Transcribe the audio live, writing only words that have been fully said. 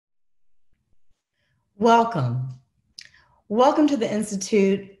Welcome. Welcome to the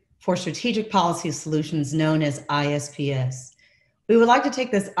Institute for Strategic Policy Solutions, known as ISPS. We would like to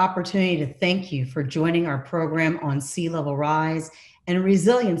take this opportunity to thank you for joining our program on sea level rise and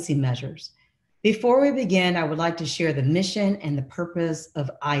resiliency measures. Before we begin, I would like to share the mission and the purpose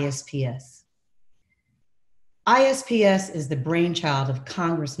of ISPS. ISPS is the brainchild of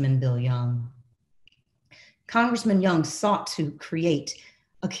Congressman Bill Young. Congressman Young sought to create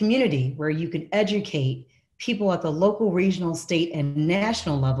a community where you could educate people at the local, regional, state, and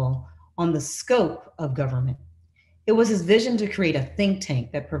national level on the scope of government. It was his vision to create a think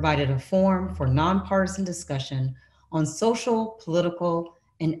tank that provided a forum for nonpartisan discussion on social, political,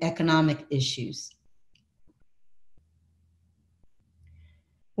 and economic issues.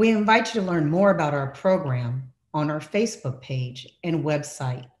 We invite you to learn more about our program on our Facebook page and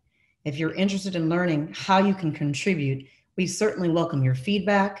website. If you're interested in learning how you can contribute, we certainly welcome your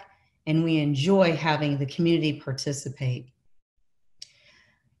feedback, and we enjoy having the community participate.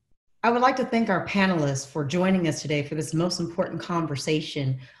 I would like to thank our panelists for joining us today for this most important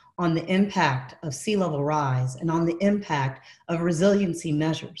conversation on the impact of sea level rise and on the impact of resiliency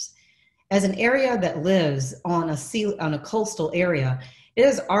measures. As an area that lives on a coastal area, it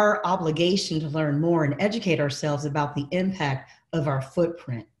is our obligation to learn more and educate ourselves about the impact of our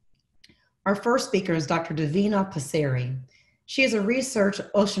footprint. Our first speaker is Dr. Davina Passeri. She is a research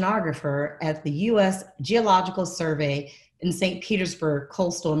oceanographer at the U.S. Geological Survey in St. Petersburg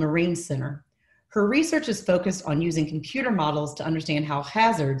Coastal and Marine Center. Her research is focused on using computer models to understand how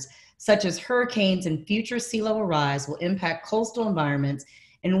hazards such as hurricanes and future sea level rise will impact coastal environments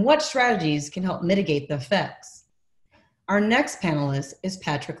and what strategies can help mitigate the effects. Our next panelist is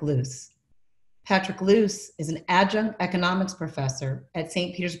Patrick Luce. Patrick Luce is an adjunct economics professor at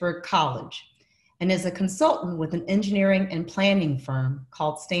St. Petersburg College and is a consultant with an engineering and planning firm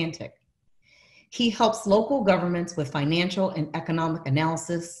called Stantec. He helps local governments with financial and economic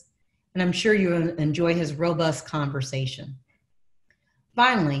analysis, and I'm sure you enjoy his robust conversation.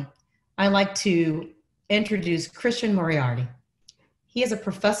 Finally, I'd like to introduce Christian Moriarty. He is a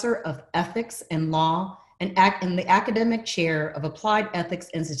professor of ethics and law and the academic chair of Applied Ethics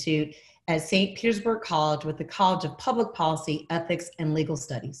Institute at St. Petersburg College with the College of Public Policy, Ethics, and Legal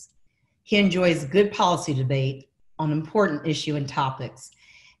Studies. He enjoys good policy debate on important issues and topics.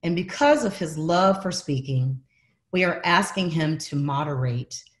 And because of his love for speaking, we are asking him to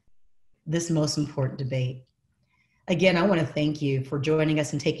moderate this most important debate. Again, I want to thank you for joining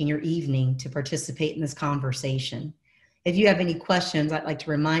us and taking your evening to participate in this conversation. If you have any questions, I'd like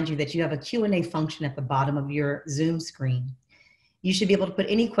to remind you that you have a Q&A function at the bottom of your Zoom screen. You should be able to put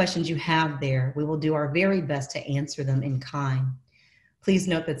any questions you have there. We will do our very best to answer them in kind. Please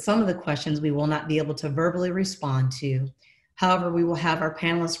note that some of the questions we will not be able to verbally respond to. However, we will have our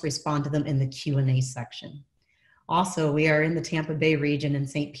panelists respond to them in the Q&A section. Also, we are in the Tampa Bay region in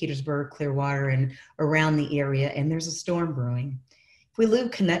St. Petersburg, Clearwater, and around the area, and there's a storm brewing. If we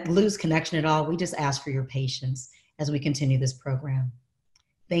lose connection at all, we just ask for your patience as we continue this program.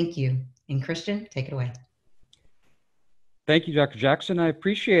 Thank you. And Christian, take it away. Thank you, Dr. Jackson. I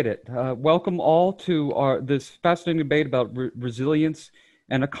appreciate it. Welcome all to this fascinating debate about resilience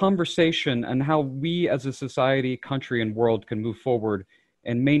and a conversation on how we as a society, country, and world can move forward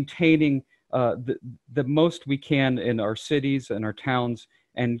in maintaining the most we can in our cities and our towns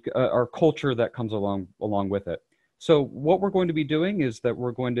and our culture that comes along with it. So what we're going to be doing is that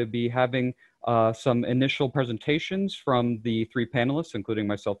we're going to be having some initial presentations from the three panelists, including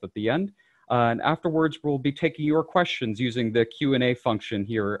myself at the end. And afterwards, we'll be taking your questions using the Q&A function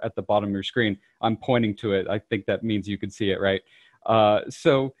here at the bottom of your screen. I'm pointing to it. I think that means you can see it, right?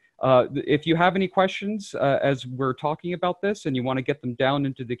 If you have any questions as we're talking about this and you want to get them down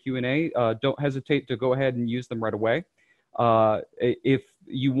into the Q&A, don't hesitate to go ahead and use them right away. If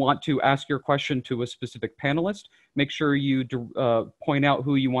you want to ask your question to a specific panelist, make sure you point out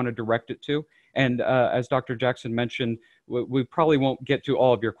who you want to direct it to. And as Dr. Jackson mentioned, we probably won't get to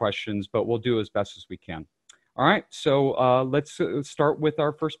all of your questions, but we'll do as best as we can. All right, so let's start with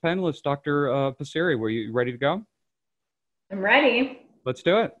our first panelist, Dr. Passeri. Were you ready to go? I'm ready. Let's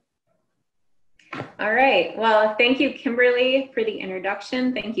do it. All right, well, thank you, Kimberly, for the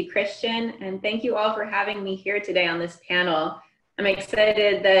introduction. Thank you, Christian, and thank you all for having me here today on this panel. I'm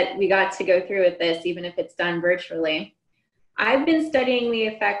excited that we got to go through with this, even if it's done virtually. I've been studying the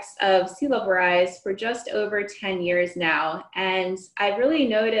effects of sea level rise for just over 10 years now, and I've really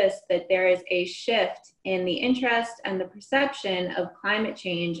noticed that there is a shift in the interest and the perception of climate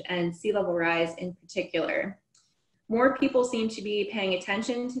change and sea level rise in particular. More people seem to be paying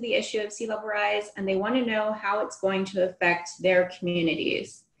attention to the issue of sea level rise, and they want to know how it's going to affect their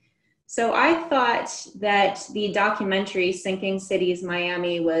communities. So I thought that the documentary Sinking Cities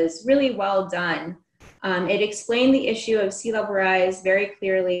Miami was really well done. It explained the issue of sea level rise very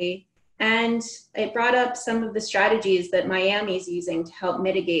clearly, and it brought up some of the strategies that Miami is using to help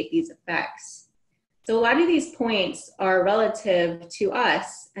mitigate these effects. So a lot of these points are relative to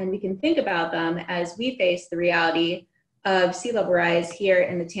us, and we can think about them as we face the reality of sea level rise here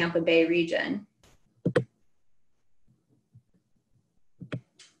in the Tampa Bay region.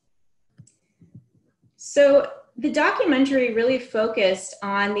 So the documentary really focused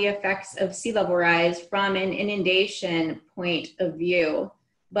on the effects of sea level rise from an inundation point of view.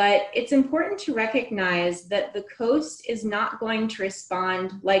 But it's important to recognize that the coast is not going to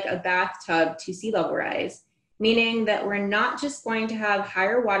respond like a bathtub to sea level rise, meaning that we're not just going to have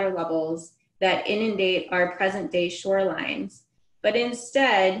higher water levels that inundate our present day shorelines, but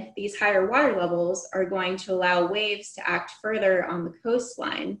instead these higher water levels are going to allow waves to act further on the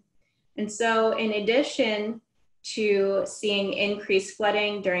coastline. And so in addition to seeing increased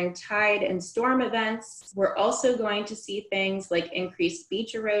flooding during tide and storm events, we're also going to see things like increased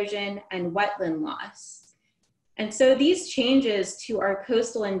beach erosion and wetland loss. And so these changes to our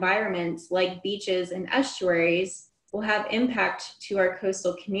coastal environments like beaches and estuaries will have impact to our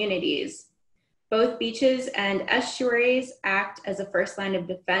coastal communities. Both beaches and estuaries act as a first line of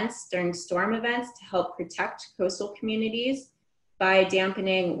defense during storm events to help protect coastal communities by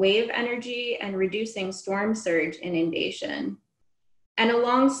dampening wave energy and reducing storm surge inundation. And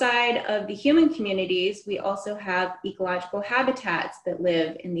alongside of the human communities, we also have ecological habitats that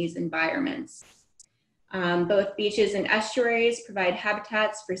live in these environments. Both beaches and estuaries provide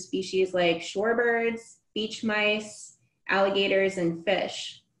habitats for species like shorebirds, beach mice, alligators, and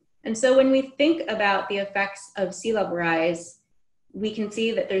fish. And so when we think about the effects of sea level rise, we can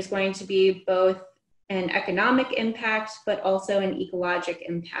see that there's going to be both an economic impact, but also an ecologic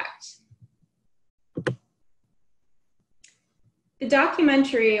impact. The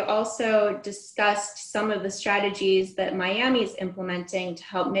documentary also discussed some of the strategies that Miami is implementing to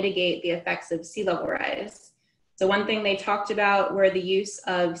help mitigate the effects of sea level rise. So one thing they talked about were the use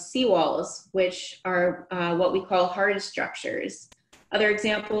of seawalls, which are what we call hard structures. Other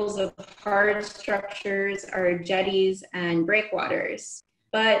examples of hard structures are jetties and breakwaters.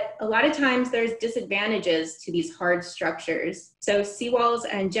 But a lot of times there's disadvantages to these hard structures. So seawalls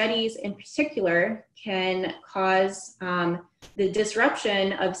and jetties in particular can cause the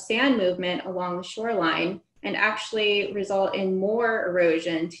disruption of sand movement along the shoreline and actually result in more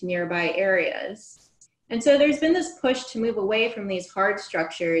erosion to nearby areas. And so there's been this push to move away from these hard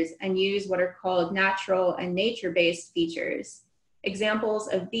structures and use what are called natural and nature-based features. Examples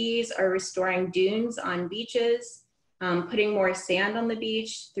of these are restoring dunes on beaches, putting more sand on the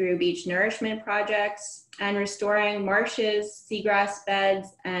beach through beach nourishment projects, and restoring marshes, seagrass beds,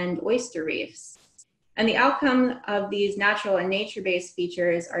 and oyster reefs. And the outcome of these natural and nature-based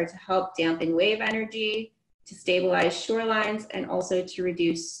features are to help dampen wave energy, to stabilize shorelines, and also to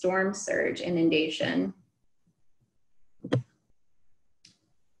reduce storm surge inundation.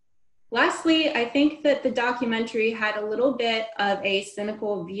 Lastly, I think that the documentary had a little bit of a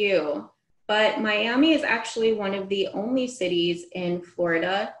cynical view, but Miami is actually one of the only cities in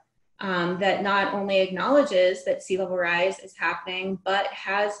Florida that not only acknowledges that sea level rise is happening, but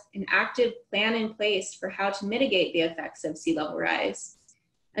has an active plan in place for how to mitigate the effects of sea level rise.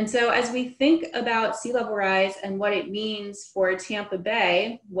 And so as we think about sea level rise and what it means for Tampa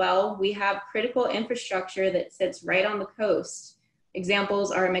Bay, well, we have critical infrastructure that sits right on the coast.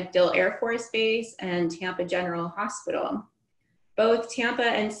 Examples are MacDill Air Force Base and Tampa General Hospital. Both Tampa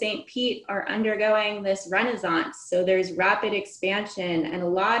and St. Pete are undergoing this renaissance, so there's rapid expansion and a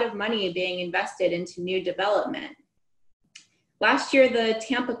lot of money being invested into new development. Last year, the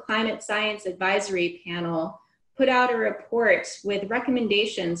Tampa Climate Science Advisory Panel put out a report with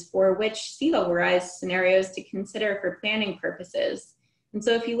recommendations for which sea level rise scenarios to consider for planning purposes. And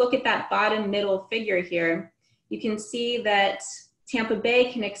so if you look at that bottom middle figure here, you can see that Tampa Bay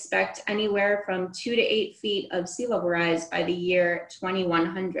can expect anywhere from 2 to 8 feet of sea level rise by the year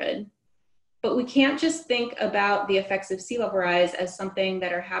 2100. But we can't just think about the effects of sea level rise as something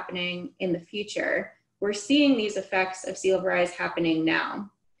that are happening in the future. We're seeing these effects of sea level rise happening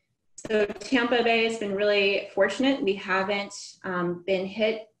now. So Tampa Bay has been really fortunate. We haven't been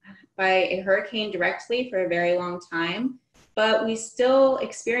hit by a hurricane directly for a very long time, but we still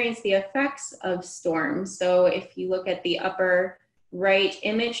experience the effects of storms. So if you look at the upper right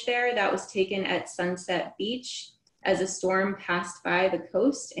image there, that was taken at Sunset Beach as a storm passed by the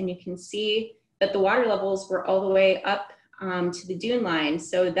coast, and you can see that the water levels were all the way up to the dune line.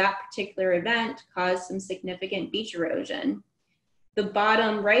 So that particular event caused some significant beach erosion. The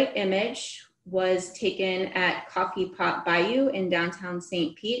bottom right image was taken at Coffee Pot Bayou in downtown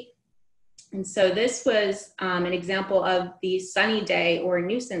St. Pete. And so this was an example of the sunny day or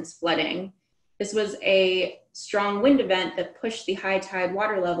nuisance flooding. This was a strong wind event that pushed the high tide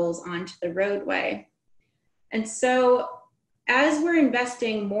water levels onto the roadway. And so as we're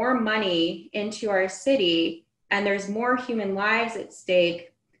investing more money into our city and there's more human lives at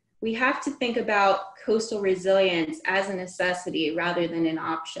stake, we have to think about coastal resilience as a necessity rather than an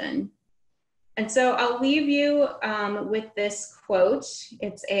option. And so I'll leave you with this quote.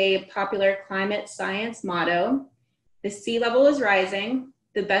 It's a popular climate science motto. The sea level is rising.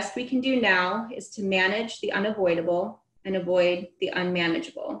 The best we can do now is to manage the unavoidable and avoid the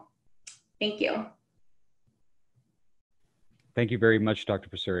unmanageable. Thank you. Thank you very much, Dr.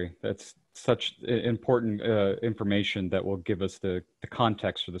 Passeri. That's such important information that will give us the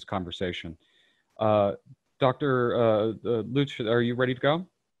context for this conversation. Dr. Luce, are you ready to go?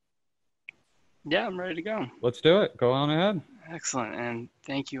 Yeah, I'm ready to go. Let's do it. Go on ahead. Excellent. And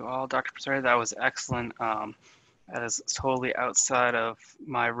thank you all, Dr. Passeri. That was excellent. That is totally outside of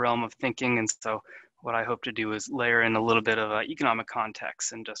my realm of thinking. And so what I hope to do is layer in a little bit of economic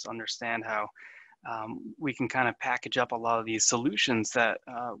context and just understand how we can kind of package up a lot of these solutions that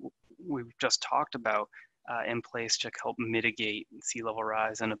we've just talked about in place to help mitigate sea level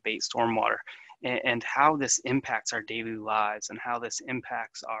rise and abate stormwater, and how this impacts our daily lives and how this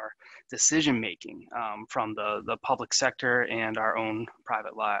impacts our decision making from the public sector and our own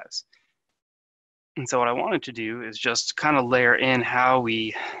private lives. And so what I wanted to do is just kind of layer in how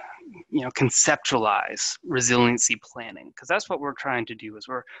we conceptualize resiliency planning, because that's what we're trying to do. Is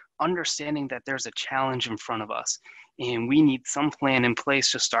we're understanding that there's a challenge in front of us and we need some plan in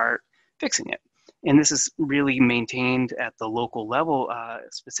place to start fixing it. And this is really maintained at the local level,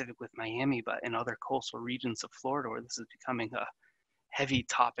 specific with Miami, but in other coastal regions of Florida, where this is becoming a heavy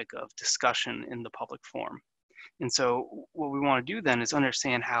topic of discussion in the public forum. And so what we want to do then is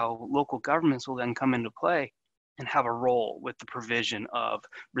understand how local governments will then come into play and have a role with the provision of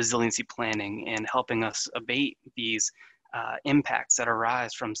resiliency planning and helping us abate these impacts that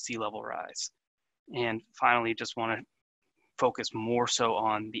arise from sea level rise. And finally, just want to focus more so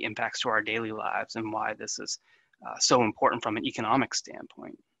on the impacts to our daily lives and why this is so important from an economic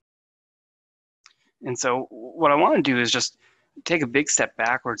standpoint. And so what I want to do is just take a big step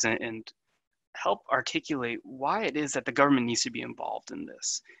backwards and help articulate why it is that the government needs to be involved in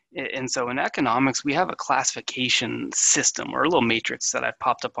this. And so in economics, we have a classification system or a little matrix that I've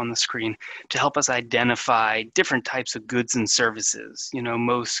popped up on the screen to help us identify different types of goods and services.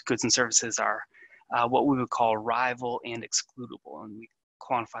 Most goods and services are what we would call rival and excludable, and we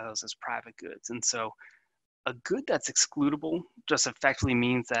quantify those as private goods. And so a good that's excludable just effectively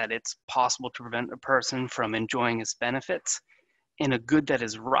means that it's possible to prevent a person from enjoying its benefits. And a good that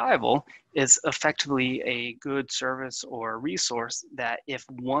is rival is effectively a good, service, or resource that if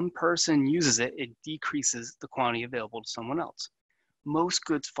one person uses it, it decreases the quantity available to someone else. Most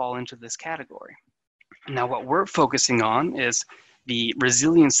goods fall into this category. Now, what we're focusing on is the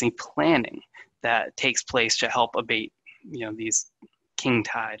resiliency planning that takes place to help abate, these king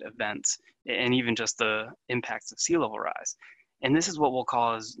tide events and even just the impacts of sea level rise. And this is what we'll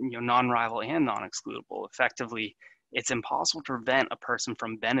call as non-rival and non-excludable. Effectively, it's impossible to prevent a person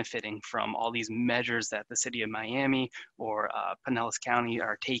from benefiting from all these measures that the city of Miami or Pinellas County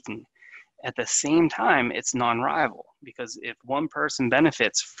are taking. At the same time, it's non-rival, because if one person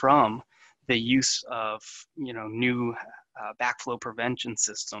benefits from the use of new backflow prevention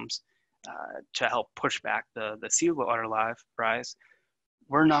systems to help push back the seawater rise,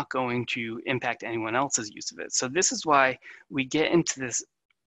 we're not going to impact anyone else's use of it. So this is why we get into this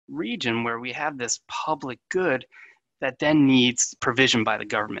region where we have this public good that then needs provision by the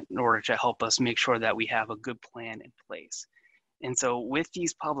government in order to help us make sure that we have a good plan in place. And so with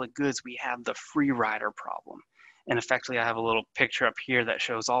these public goods, we have the free rider problem. And effectively, I have a little picture up here that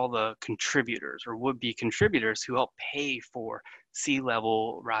shows all the contributors or would-be contributors who help pay for sea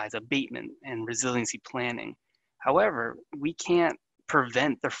level rise abatement and resiliency planning. However, we can't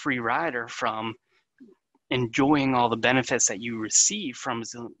prevent the free rider from enjoying all the benefits that you receive from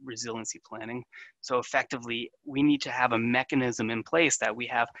resiliency planning. So effectively, we need to have a mechanism in place that we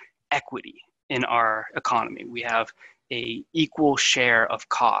have equity in our economy. We have an equal share of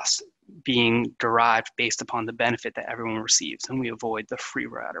costs being derived based upon the benefit that everyone receives, and we avoid the free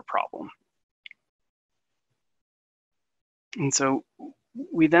rider problem. And so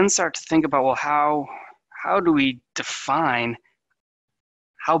we then start to think about, well, how do we define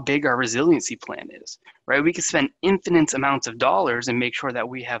how big our resiliency plan is, right? We could spend infinite amounts of dollars and make sure that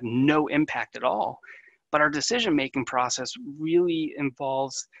we have no impact at all. But our decision-making process really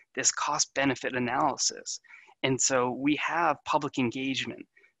involves this cost-benefit analysis. And so we have public engagement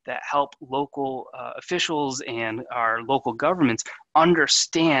that help local officials and our local governments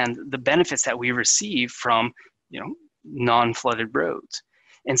understand the benefits that we receive from, non-flooded roads.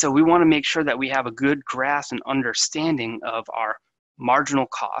 And so we want to make sure that we have a good grasp and understanding of our marginal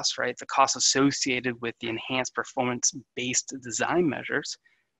costs, right? The costs associated with the enhanced performance-based design measures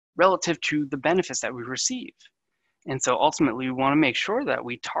relative to the benefits that we receive. And so ultimately we want to make sure that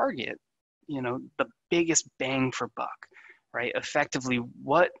we target, the biggest bang for buck, right? Effectively,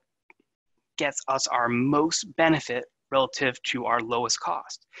 what gets us our most benefit relative to our lowest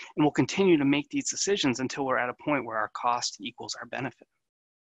cost. And we'll continue to make these decisions until we're at a point where our cost equals our benefit.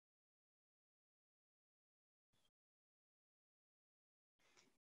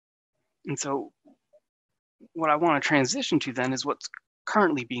 And so what I want to transition to then is what's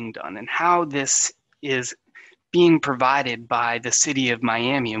currently being done and how this is being provided by the city of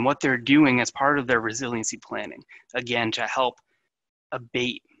Miami and what they're doing as part of their resiliency planning, again, to help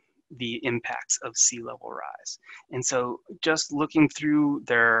abate the impacts of sea level rise. And so just looking through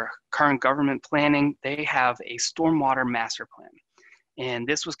their current government planning, they have a stormwater master plan. And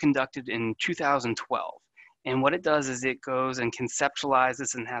this was conducted in 2012. And what it does is it goes and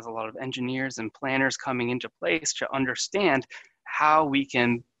conceptualizes and has a lot of engineers and planners coming into place to understand how we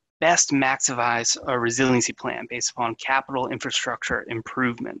can best maximize a resiliency plan based upon capital infrastructure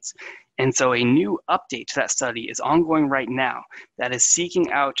improvements. And so a new update to that study is ongoing right now that is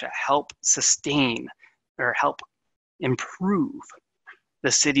seeking out to help sustain or help improve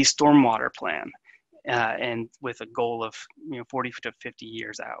the city's stormwater plan, and with a goal of 40 to 50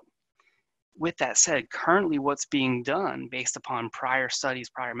 years out. With that said, currently what's being done based upon prior studies,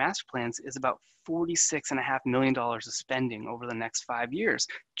 prior master plans, is about $46.5 million of spending over the next 5 years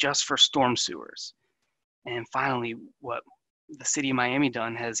just for storm sewers. And finally, what the city of Miami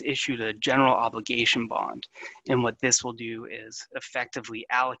done has issued a general obligation bond. And what this will do is effectively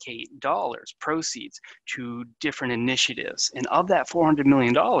allocate dollars, proceeds, to different initiatives. And of that $400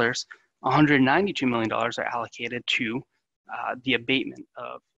 million, $192 million are allocated to the abatement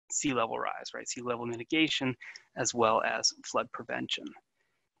of sea level rise, right? Sea level mitigation, as well as flood prevention.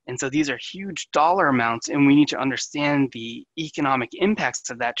 And so these are huge dollar amounts, and we need to understand the economic impacts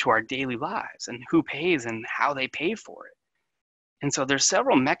of that to our daily lives and who pays and how they pay for it. And so there's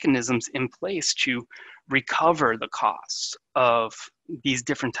several mechanisms in place to recover the costs of these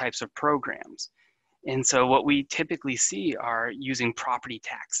different types of programs. And so what we typically see are using property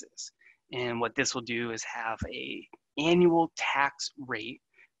taxes. And what this will do is have an annual tax rate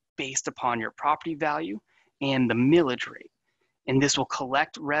based upon your property value and the millage rate. And this will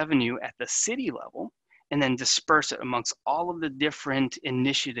collect revenue at the city level and then disperse it amongst all of the different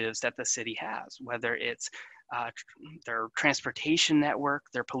initiatives that the city has, whether it's their transportation network,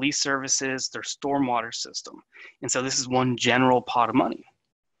 their police services, their stormwater system. And so this is one general pot of money.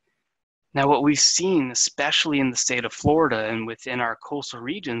 Now, what we've seen, especially in the state of Florida and within our coastal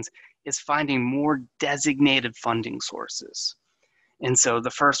regions, is finding more designated funding sources. And so the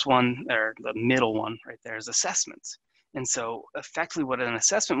first one, or the middle one right there, is assessments. And so effectively what an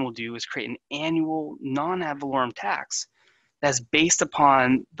assessment will do is create an annual non-ad valorem tax that's based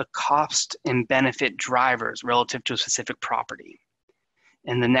upon the cost and benefit drivers relative to a specific property.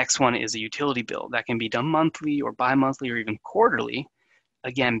 And the next one is a utility bill that can be done monthly or bi-monthly or even quarterly,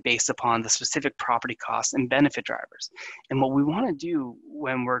 again, based upon the specific property costs and benefit drivers. And what we want to do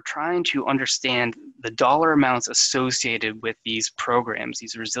when we're trying to understand the dollar amounts associated with these programs,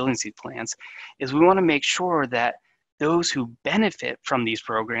 these resiliency plans, is we want to make sure that those who benefit from these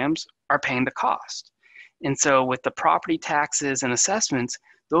programs are paying the cost. And so with the property taxes and assessments,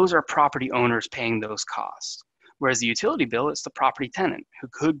 those are property owners paying those costs. Whereas the utility bill, it's the property tenant who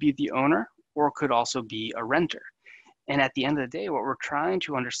could be the owner or could also be a renter. And at the end of the day, what we're trying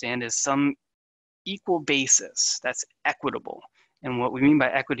to understand is some equal basis that's equitable. And what we mean by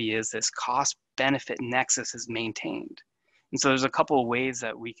equity is this cost-benefit nexus is maintained. And so there's a couple of ways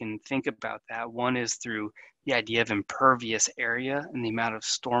that we can think about that. One is through the idea of impervious area and the amount of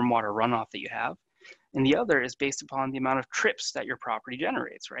stormwater runoff that you have. And the other is based upon the amount of trips that your property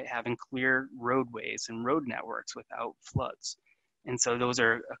generates, right? Having clear roadways and road networks without floods. And so those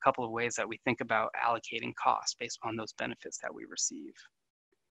are a couple of ways that we think about allocating costs based on those benefits that we receive.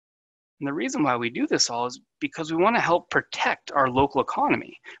 And the reason why we do this all is because we want to help protect our local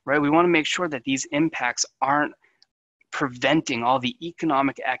economy, right? We want to make sure that these impacts aren't preventing all the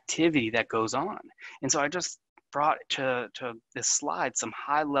economic activity that goes on. And so I just brought to this slide some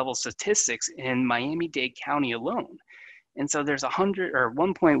high-level statistics in Miami-Dade County alone. And so there's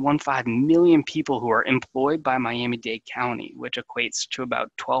 1.15 million people who are employed by Miami-Dade County, which equates to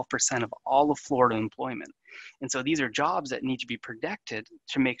about 12% of all of Florida employment. And so these are jobs that need to be protected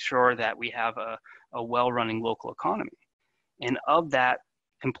to make sure that we have a well-running local economy. And of that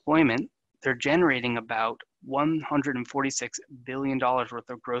employment, they're generating about $146 billion worth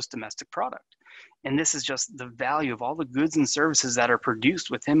of gross domestic product. And this is just the value of all the goods and services that are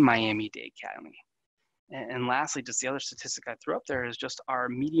produced within Miami-Dade County. And lastly, just the other statistic I threw up there is just our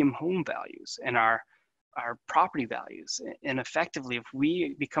median home values and our property values. And effectively, if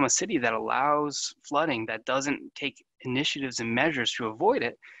we become a city that allows flooding, that doesn't take initiatives and measures to avoid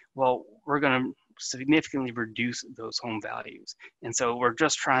it, well, we're going to significantly reduce those home values. And so we're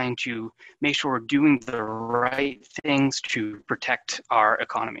just trying to make sure we're doing the right things to protect our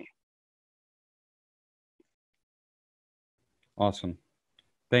economy. Awesome.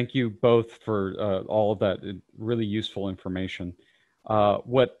 Thank you both for all of that really useful information.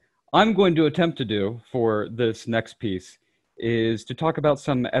 What I'm going to attempt to do for this next piece is to talk about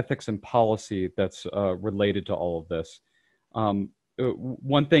some ethics and policy that's related to all of this.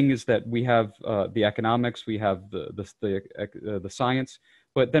 One thing is that we have the economics, we have the science,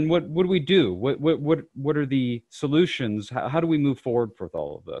 but then what do we do? What are the solutions? How do we move forward with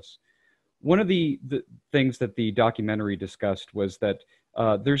all of this? One of the things that the documentary discussed was that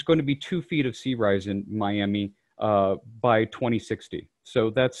there's going to be 2 feet of sea rise in Miami by 2060. So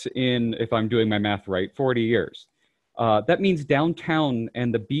that's in, if I'm doing my math right, 40 years. That means downtown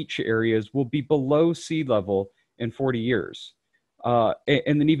and the beach areas will be below sea level in 40 years. And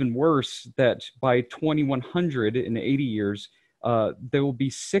then even worse, that by 2100 in 80 years, there will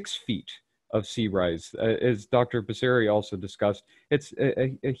be 6 feet of sea rise. As Dr. Passeri also discussed, it's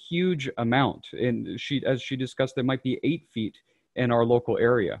a huge amount. And as she discussed, there might be 8 feet in our local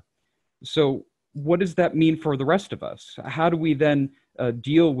area. So what does that mean for the rest of us? How do we then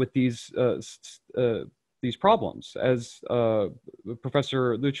deal with these problems? As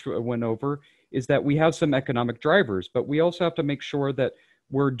Professor Luce went over, is that we have some economic drivers, but we also have to make sure that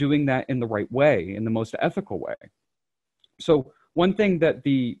we're doing that in the right way, in the most ethical way. So one thing that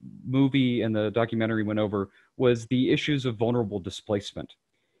the movie and the documentary went over was the issues of vulnerable displacement.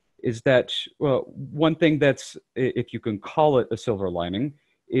 Is that one thing that's, if you can call it a silver lining,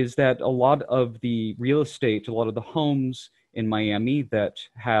 is that a lot of the real estate, a lot of the homes in Miami that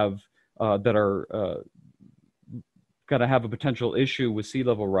have that are going to have a potential issue with sea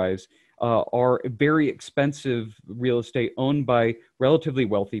level rise are very expensive real estate owned by relatively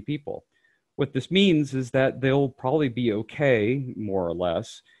wealthy people. What this means is that they'll probably be okay, more or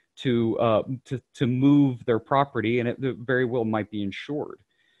less, to move their property, and it very well might be insured.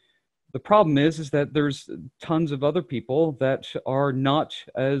 The problem is that there's tons of other people that are not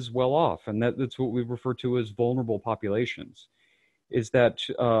as well off, and that's what we refer to as vulnerable populations. Is that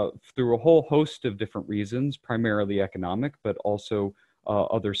through a whole host of different reasons, primarily economic, but also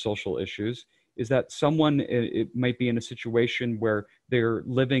other social issues, is that someone it might be in a situation where they're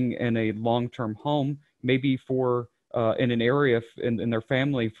living in a long-term home, maybe for in an area in their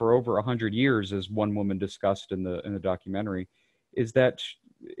family for over 100 years, as one woman discussed in the documentary, is that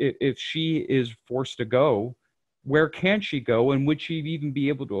if she is forced to go, where can she go, and would she even be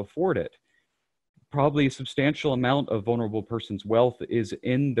able to afford it? Probably a substantial amount of vulnerable persons' wealth is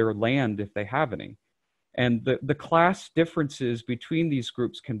in their land if they have any. And the class differences between these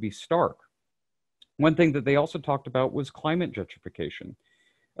groups can be stark. One thing that they also talked about was climate gentrification.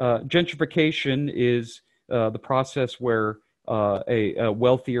 Gentrification is the process where a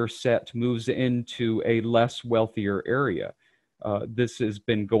wealthier set moves into a less wealthier area. This has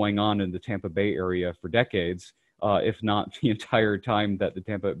been going on in the Tampa Bay area for decades, if not the entire time that the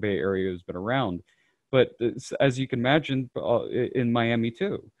Tampa Bay area has been around. But as you can imagine, in Miami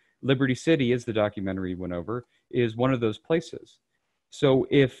too, Liberty City, as the documentary went over, is one of those places. So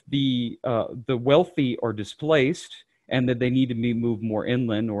if the wealthy are displaced and that they need to be moved more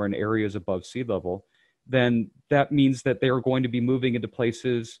inland or in areas above sea level, then that means that they are going to be moving into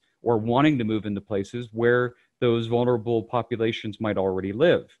places or wanting to move into places where those vulnerable populations might already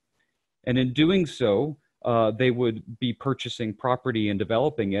live. And in doing so, they would be purchasing property and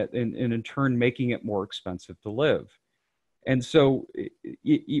developing it, and in turn making it more expensive to live. And so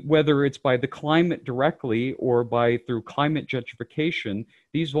whether it's by the climate directly or through climate gentrification,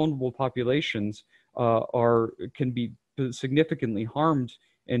 these vulnerable populations can be significantly harmed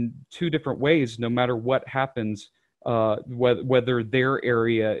in 2 different ways, no matter what happens, whether their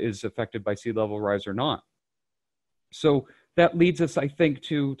area is affected by sea level rise or not. So that leads us, I think,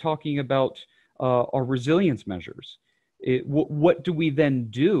 to talking about our resilience measures. What do we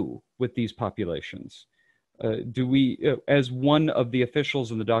then do with these populations? Do we, as one of the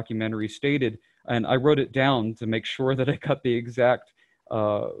officials in the documentary stated, and I wrote it down to make sure that I got the exact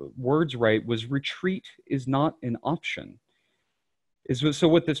words right, was retreat is not an option. So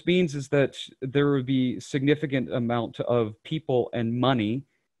what this means is that there would be significant amount of people and money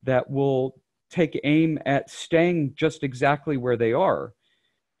that will take aim at staying just exactly where they are.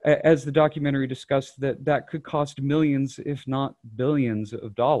 As the documentary discussed, that could cost millions, if not billions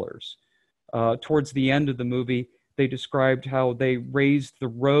of dollars. Towards the end of the movie, they described how they raised the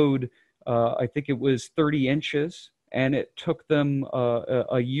road, I think it was 30 inches, and it took them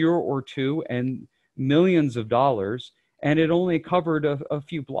a year or two and millions of dollars, and it only covered a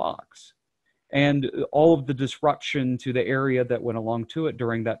few blocks. And all of the disruption to the area that went along to it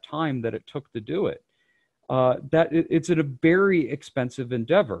during that time that it took to do it. It's a very expensive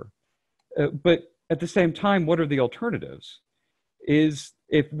endeavor. But at the same time, what are the alternatives? Is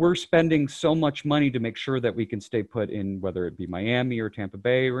if we're spending so much money to make sure that we can stay put in, whether it be Miami or Tampa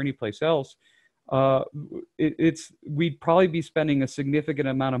Bay or any place else, we'd probably be spending a significant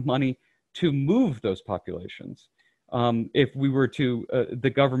amount of money to move those populations. If we were to, the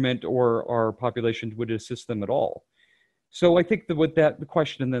government or our population would assist them at all. So I think that what the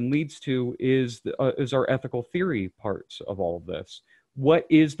question then leads to is our ethical theory parts of all of this. What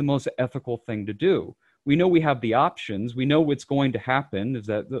is the most ethical thing to do? We know we have the options. We know what's going to happen is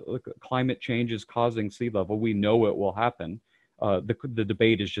that the climate change is causing sea level. We know it will happen. The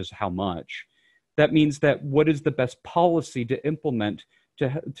debate is just how much. That means that what is the best policy to implement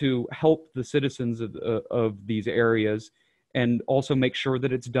to help the citizens of these areas and also make sure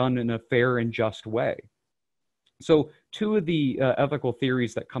that it's done in a fair and just way. So two of the ethical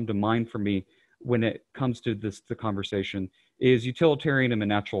theories that come to mind for me when it comes to the conversation is utilitarianism and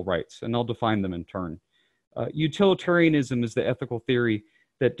natural rights, and I'll define them in turn. Utilitarianism is the ethical theory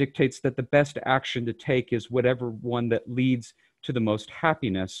that dictates that the best action to take is whatever one that leads to the most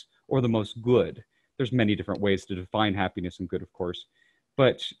happiness or the most good. There's many different ways to define happiness and good, of course.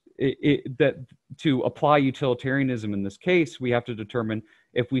 But that to apply utilitarianism in this case, we have to determine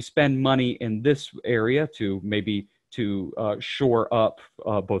if we spend money in this area to shore up,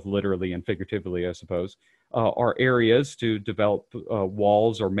 both literally and figuratively, I suppose, our areas to develop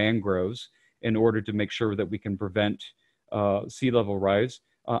walls or mangroves in order to make sure that we can prevent sea level rise.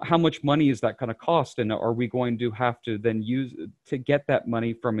 How much money is that going to cost? And are we going to have to then use to get that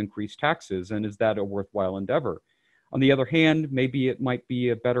money from increased taxes? And is that a worthwhile endeavor? On the other hand, maybe it might be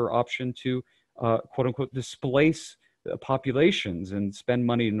a better option to quote unquote displace populations and spend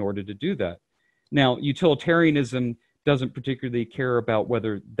money in order to do that. Now, utilitarianism doesn't particularly care about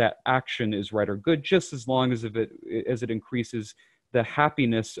whether that action is right or good, just as long as it increases the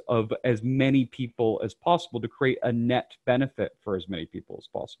happiness of as many people as possible to create a net benefit for as many people as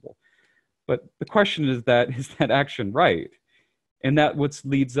possible. But the question is that action right? And that what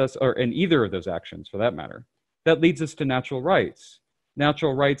leads us, or in either of those actions for that matter, that leads us to natural rights.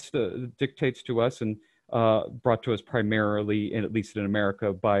 Natural rights dictates to us and brought to us primarily, at least in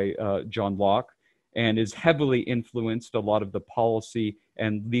America, by John Locke, and is heavily influenced a lot of the policy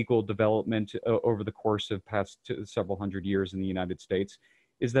and legal development over the course of past several hundred years in the United States,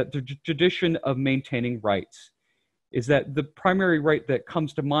 is that the tradition of maintaining rights is that the primary right that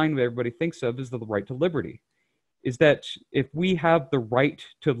comes to mind that everybody thinks of is the right to liberty. Is that if we have the right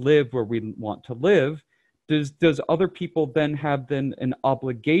to live where we want to live, does other people then have an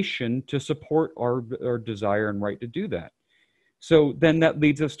obligation to support our desire and right to do that? So then that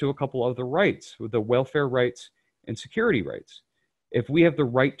leads us to a couple other rights, the welfare rights and security rights. If we have the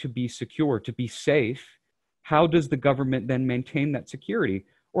right to be secure, to be safe, how does the government then maintain that security?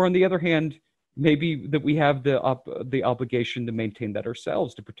 Or on the other hand, maybe that we have the obligation to maintain that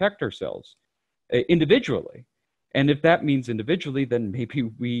ourselves, to protect ourselves individually. And if that means individually, then maybe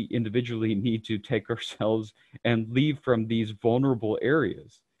we individually need to take ourselves and leave from these vulnerable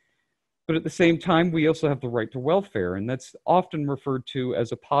areas. But at the same time, we also have the right to welfare, and that's often referred to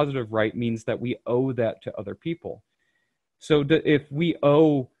as a positive right, means that we owe that to other people. So if we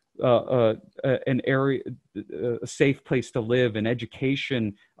owe an area, a safe place to live, an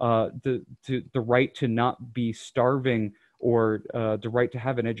education, the right to not be starving, or the right to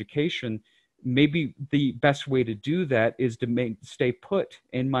have an education, maybe the best way to do that is to stay put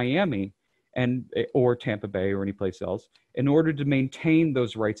in Miami or Tampa Bay or any place else in order to maintain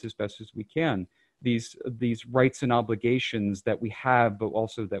those rights as best as we can. These rights and obligations that we have, but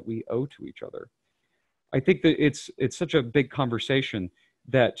also that we owe to each other. I think that it's such a big conversation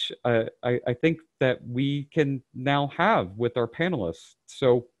that I think that we can now have with our panelists.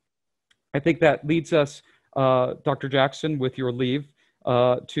 So I think that leads us, Dr. Jackson, with your leave,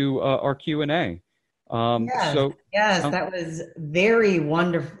 to our Q&A. Yes, So, yes, sound, that was very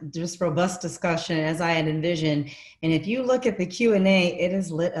wonderful, just robust discussion as I had envisioned. And if you look at the Q&A, it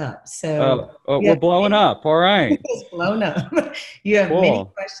is lit up. So you we're have blowing up. All right. it's blown up. You have many Cool.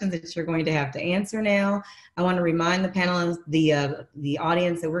 questions that you're going to have to answer now. I want to remind the panelists, the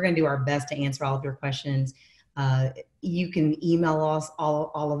audience, that we're going to do our best to answer all of your questions. You can email us,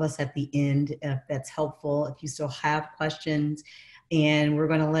 all of us at the end if that's helpful, if you still have questions. And we're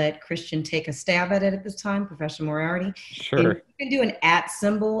going to let Christian take a stab at it at this time, Professor Moriarty. And Sure. you can do an @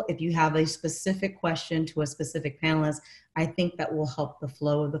 symbol if you have a specific question to a specific panelist. I think that will help the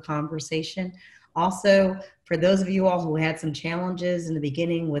flow of the conversation. Also, for those of you all who had some challenges in the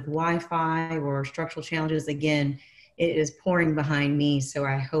beginning with Wi-Fi or structural challenges, again, it is pouring behind me, so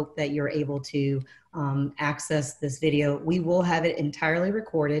I hope that you're able to access this video. We will have it entirely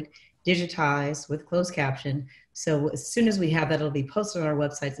recorded, digitized with closed caption. So as soon as we have that, it'll be posted on our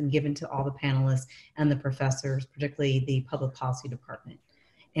websites and given to all the panelists and the professors, particularly the public policy department.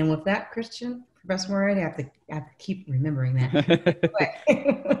 And with that, Christian, Professor Moriarty, I have to keep remembering that.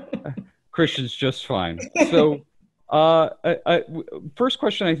 Christian's just fine. So, first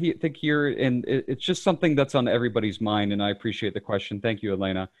question I think here, and it's just something that's on everybody's mind, and I appreciate the question. Thank you,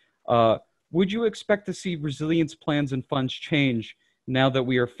 Elena. Would you expect to see resilience plans and funds change now that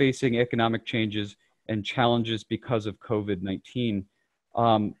we are facing economic changes and challenges because of COVID-19?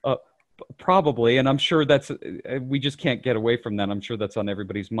 Probably, and I'm sure that's, we just can't get away from that. I'm sure that's on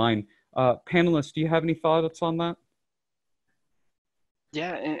everybody's mind. Panelists, do you have any thoughts on that?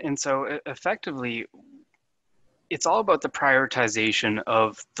 Yeah, and so effectively, it's all about the prioritization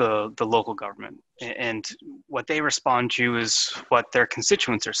of the local government, and what they respond to is what their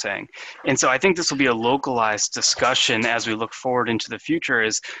constituents are saying. And so I think this will be a localized discussion as we look forward into the future.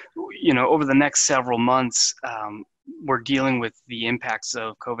 Is, you know, over the next several months, we're dealing with the impacts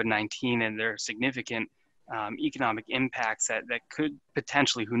of COVID-19 and their significant economic impacts that could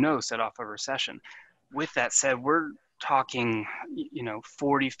potentially, who knows, set off a recession. With that said, we're talking, you know,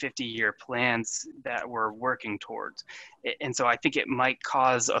 40, 50-year plans that we're working towards. And so I think it might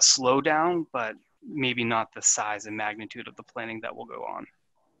cause a slowdown, but maybe not the size and magnitude of the planning that will go on.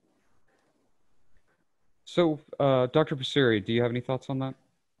 So, Dr. Passeri, do you have any thoughts on that?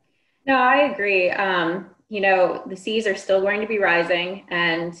 No, I agree. You know, the seas are still going to be rising.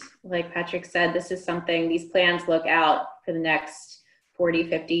 And like Patrick said, this is something, these plans look out for the next 40,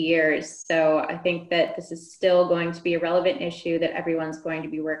 50 years. So I think that this is still going to be a relevant issue that everyone's going to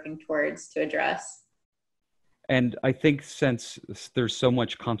be working towards to address. And I think since there's so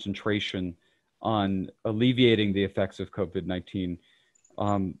much concentration on alleviating the effects of COVID-19,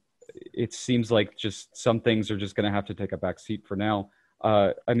 it seems like just some things are just going to have to take a back seat for now.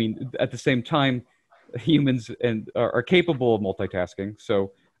 I mean, at the same time, humans are capable of multitasking.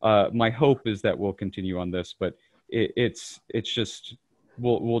 So my hope is that we'll continue on this, but it's just,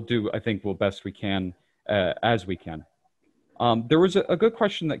 we'll do, I think, the best we can as we can. There was a good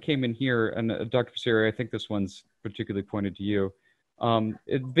question that came in here, and Dr. Passeri, I think this one's particularly pointed to you.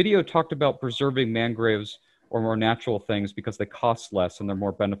 Video talked about preserving mangroves or more natural things because they cost less and they're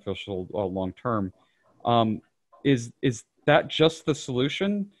more beneficial long term. Is that just the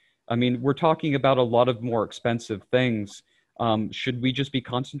solution? I mean, we're talking about a lot of more expensive things. Should we just be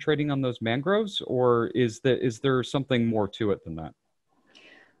concentrating on those mangroves, or is there something more to it than that?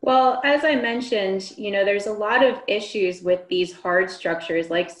 Well, as I mentioned, you know, there's a lot of issues with these hard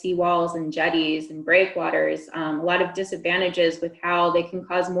structures like seawalls and jetties and breakwaters, a lot of disadvantages with how they can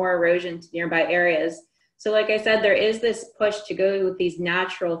cause more erosion to nearby areas. So like I said, there is this push to go with these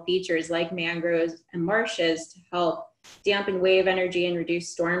natural features like mangroves and marshes to help dampen wave energy and reduce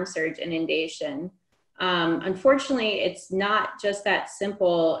storm surge inundation. Unfortunately, it's not just that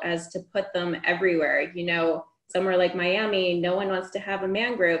simple as to put them everywhere. You know, somewhere like Miami, no one wants to have a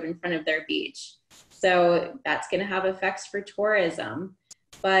mangrove in front of their beach. So that's going to have effects for tourism.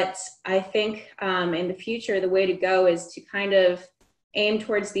 But I think in the future, the way to go is to kind of aim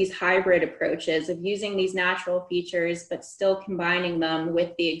towards these hybrid approaches of using these natural features, but still combining them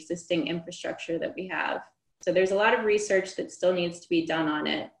with the existing infrastructure that we have. So there's a lot of research that still needs to be done on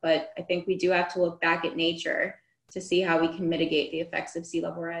it, but I think we do have to look back at nature to see how we can mitigate the effects of sea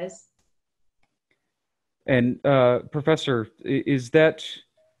level rise. And Professor, is that,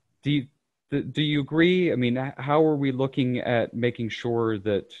 do you agree? I mean, how are we looking at making sure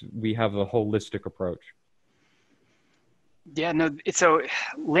that we have a holistic approach? Yeah, no, so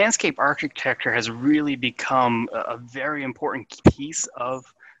landscape architecture has really become a very important piece of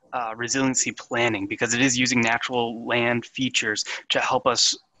resiliency planning, because it is using natural land features to help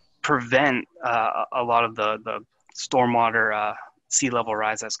us prevent a lot of the stormwater sea level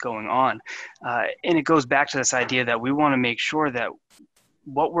rise that's going on. And it goes back to this idea that we want to make sure that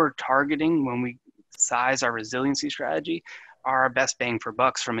what we're targeting when we size our resiliency strategy are our best bang for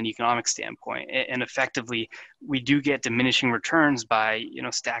bucks from an economic standpoint. And effectively, we do get diminishing returns by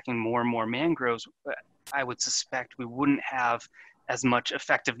stacking more and more mangroves. But I would suspect we wouldn't have as much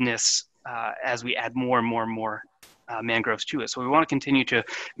effectiveness as we add more and more and more mangroves to it. So we want to continue to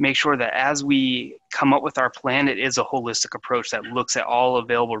make sure that as we come up with our plan, it is a holistic approach that looks at all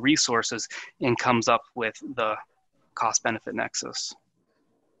available resources and comes up with the cost-benefit nexus.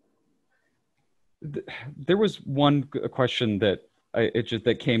 There was one question that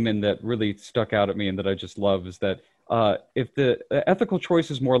that came in that really stuck out at me and that I just love, is that if the ethical choice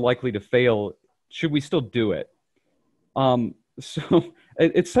is more likely to fail, should we still do it? So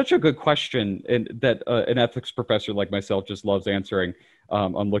it's such a good question, and that an ethics professor like myself just loves answering.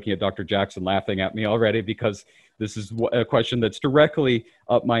 I'm looking at Dr. Jackson laughing at me already because this is a question that's directly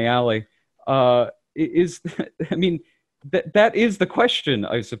up my alley. I mean, that is the question,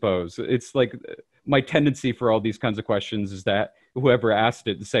 I suppose. It's like my tendency for all these kinds of questions is that whoever asked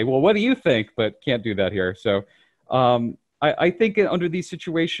it to say, well, what do you think? But can't do that here. So I think under these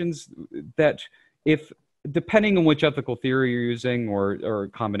situations that if, depending on which ethical theory you're using or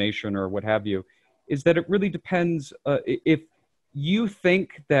combination or what have you, is that it really depends. If you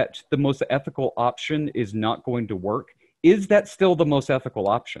think that the most ethical option is not going to work, is that still the most ethical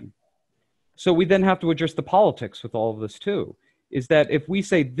option? So we then have to address the politics with all of this too, is that if we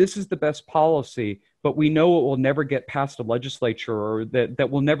say this is the best policy, but we know it will never get past a legislature, or that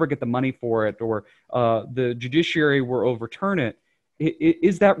we'll never get the money for it, or the judiciary will overturn it,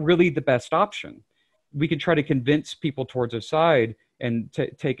 is that really the best option? We can try to convince people towards our side and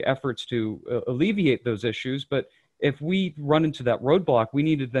take efforts to alleviate those issues. But if we run into that roadblock, we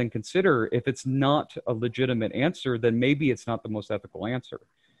need to then consider, if it's not a legitimate answer, then maybe it's not the most ethical answer.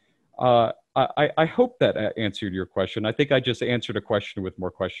 I hope that answered your question. I think I just answered a question with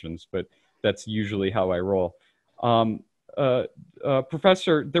more questions, but that's usually how I roll.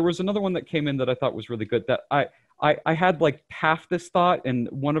 Professor, there was another one that came in that I thought was really good, that I had like half this thought, and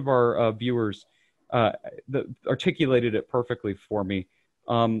one of our viewers articulated it perfectly for me.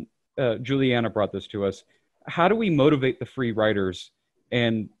 Juliana brought this to us. How do we motivate the free riders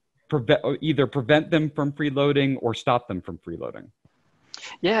and either prevent them from freeloading or stop them from freeloading?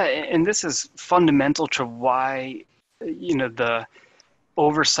 Yeah, and this is fundamental to why, the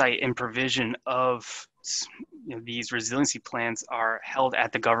oversight and provision of these resiliency plans are held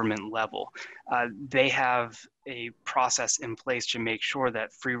at the government level. They have a process in place to make sure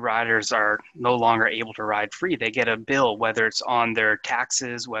that free riders are no longer able to ride free. They get a bill, whether it's on their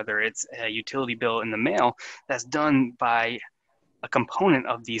taxes, whether it's a utility bill in the mail, that's done by a component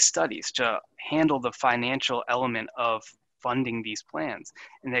of these studies to handle the financial element of funding these plans.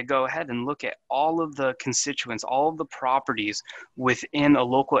 And they go ahead and look at all of the constituents, all of the properties within a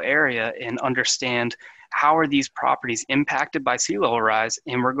local area, and understand how are these properties impacted by sea level rise,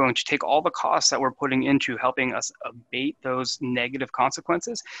 and we're going to take all the costs that we're putting into helping us abate those negative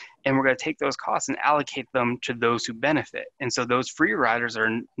consequences, and we're going to take those costs and allocate them to those who benefit. And so those free riders are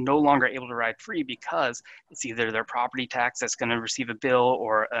no longer able to ride free because it's either their property tax that's going to receive a bill,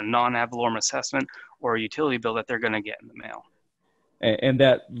 or a non-ad valorem assessment, or a utility bill that they're going to get in the mail. And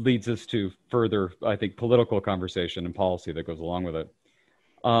that leads us to further, I think, political conversation and policy that goes along with it.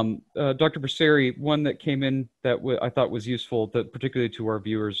 Dr. Passeri, one that came in that I thought was useful, that particularly to our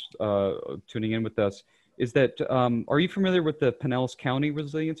viewers tuning in with us, is that are you familiar with the Pinellas County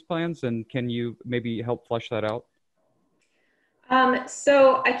resilience plans, and can you maybe help flesh that out?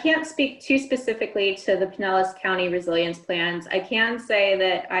 So I can't speak too specifically to the Pinellas County resilience plans. I can say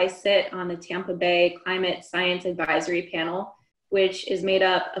that I sit on the Tampa Bay Climate Science Advisory Panel, which is made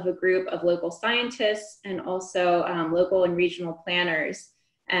up of a group of local scientists and also local and regional planners.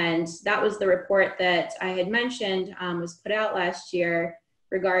 And that was the report that I had mentioned was put out last year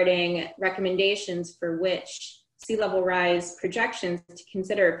regarding recommendations for which sea level rise projections to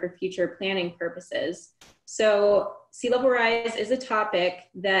consider for future planning purposes. So sea level rise is a topic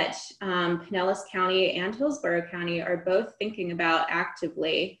that Pinellas County and Hillsborough County are both thinking about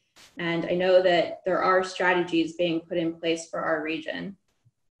actively. And I know that there are strategies being put in place for our region.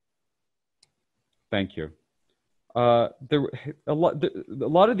 Thank you. A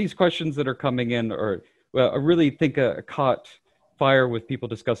lot of these questions that are coming in are, well, I really think caught fire with people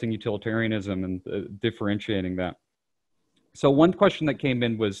discussing utilitarianism and differentiating that. So one question that came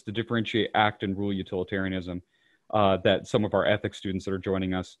in was to differentiate act and rule utilitarianism that some of our ethics students that are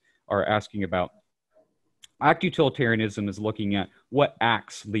joining us are asking about. Act utilitarianism is looking at what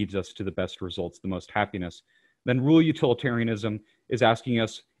acts leads us to the best results, the most happiness. Then rule utilitarianism is asking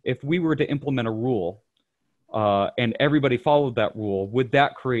us, if we were to implement a rule and everybody followed that rule, would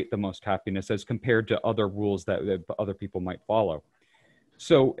that create the most happiness as compared to other rules that other people might follow?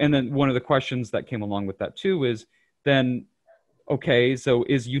 So, and then one of the questions that came along with that too is then, okay, so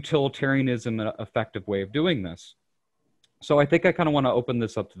is utilitarianism an effective way of doing this? So I think I kind of want to open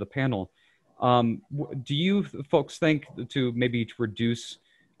this up to the panel. Do you folks think to reduce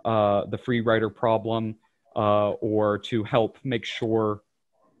the free rider problem or to help make sure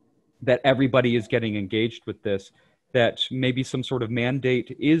that everybody is getting engaged with this, that maybe some sort of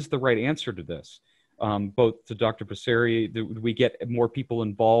mandate is the right answer to this? Both to Dr. Passeri, do we get more people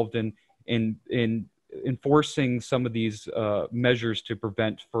involved in enforcing some of these measures to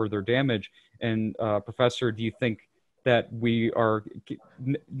prevent further damage? And Professor, do you think that we are,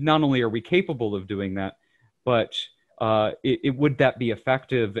 not only are we capable of doing that, but would that be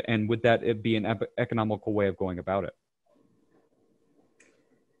effective, and would that be an economical way of going about it?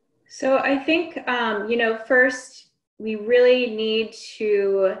 So I think, first, we really need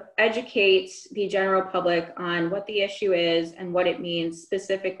to educate the general public on what the issue is and what it means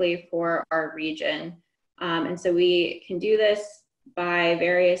specifically for our region. And so we can do this by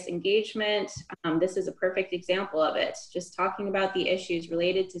various engagement. This is a perfect example of it, just talking about the issues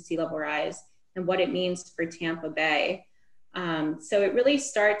related to sea level rise and what it means for Tampa Bay. So it really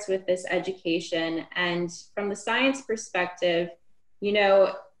starts with this education. And from the science perspective,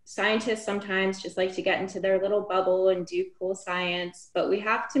 scientists sometimes just like to get into their little bubble and do cool science, but we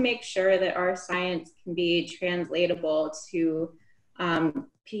have to make sure that our science can be translatable to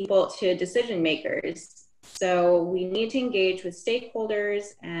people, to decision makers. So we need to engage with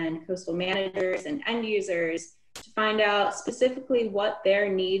stakeholders and coastal managers and end users to find out specifically what their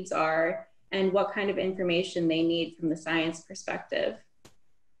needs are and what kind of information they need from the science perspective.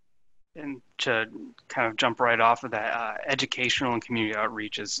 And to kind of jump right off of that, educational and community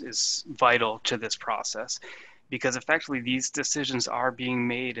outreach is vital to this process, because effectively these decisions are being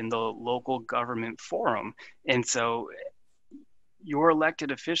made in the local government forum. And so your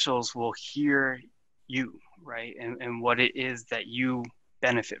elected officials will hear you, right? And what it is that you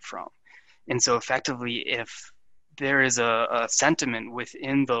benefit from. And so effectively, if there is a sentiment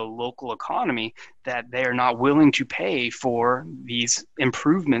within the local economy that they are not willing to pay for these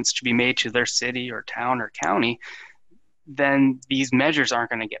improvements to be made to their city or town or county, then these measures aren't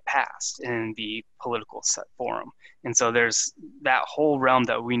going to get passed in the political forum. And so there's that whole realm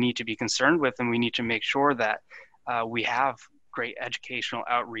that we need to be concerned with, and we need to make sure that we have great educational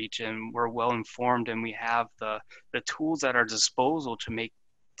outreach and we're well informed and we have the tools at our disposal to make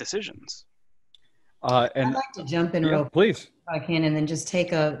decisions. And I'd like to jump in real quick, please, if I can, and then just have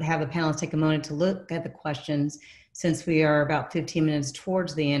the panelists take a moment to look at the questions. Since we are about 15 minutes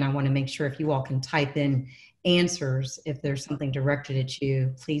towards the end, I want to make sure if you all can type in answers, if there's something directed at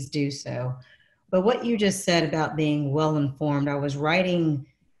you, please do so. But what you just said about being well informed, I was writing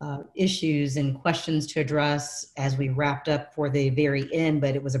issues and questions to address as we wrapped up for the very end,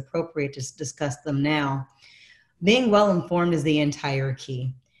 but it was appropriate to discuss them now. Being well informed is the entire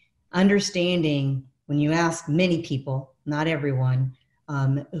key. Understanding, when you ask many people, not everyone,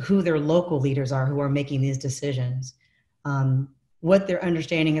 who their local leaders are who are making these decisions, what they're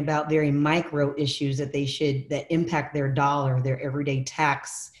understanding about very micro issues that impact their dollar, their everyday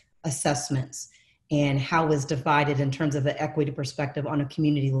tax assessments, and how it's divided in terms of the equity perspective on a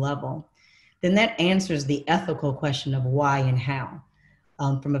community level, then that answers the ethical question of why and how.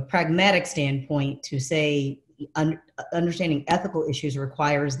 From a pragmatic standpoint, to say understanding ethical issues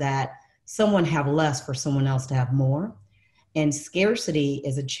requires that someone have less for someone else to have more. And scarcity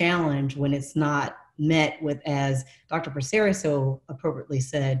is a challenge when it's not met with, as Dr. Passeri so appropriately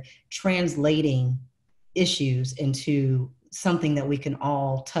said, translating issues into something that we can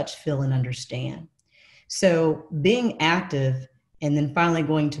all touch, feel, and understand. So being active, and then finally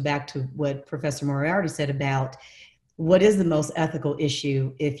going back to what Professor Moriarty said about what is the most ethical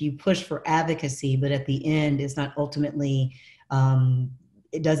issue if you push for advocacy, but at the end it's not ultimately,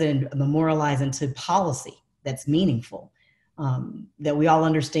 it doesn't memorialize into policy that's meaningful, that we all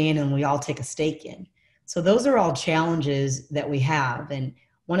understand and we all take a stake in. So those are all challenges that we have. And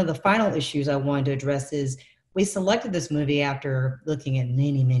one of the final issues I wanted to address is we selected this movie after looking at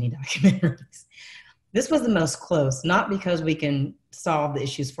many, many documentaries. This was the most close, not because we can solve the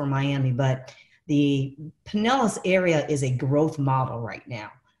issues for Miami, but the Pinellas area is a growth model right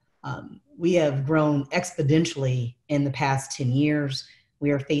now. We have grown exponentially in the past 10 years.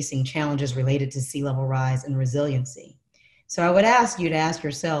 We are facing challenges related to sea level rise and resiliency. So I would ask you to ask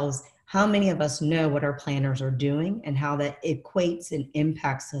yourselves, how many of us know what our planners are doing and how that equates and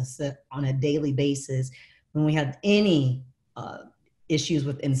impacts us on a daily basis when we have any issues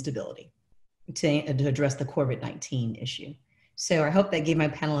with instability to address the COVID-19 issue. So I hope that gave my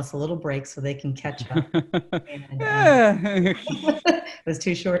panelists a little break so they can catch up. And, it was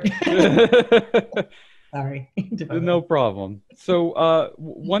too short. Sorry. No problem. So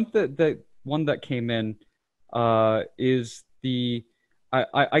one that came in is the,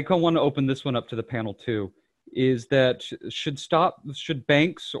 I want to open this one up to the panel too, is that should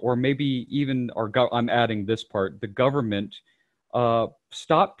banks, or maybe even I'm adding this part, the government,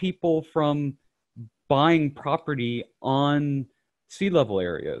 stop people from buying property on sea level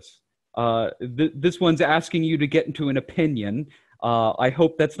areas? This one's asking you to get into an opinion. I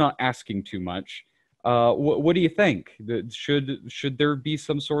hope that's not asking too much. What do you think? Should there be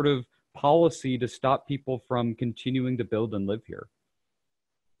some sort of policy to stop people from continuing to build and live here?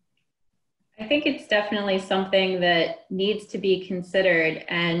 I think it's definitely something that needs to be considered.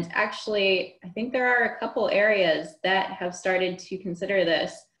 And actually, I think there are a couple areas that have started to consider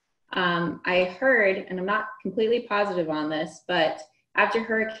this. I heard, and I'm not completely positive on this, but after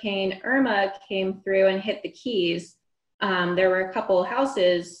Hurricane Irma came through and hit the Keys, there were a couple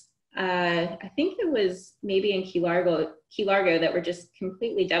houses, I think it was maybe in Key Largo that were just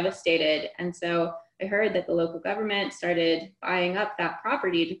completely devastated. And so I heard that the local government started buying up that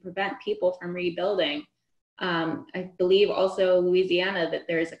property to prevent people from rebuilding. I believe also Louisiana, that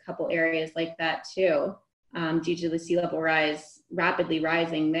there's a couple areas like that too, due to the sea level rise rapidly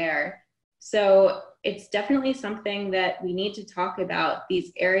rising there. So it's definitely something that we need to talk about,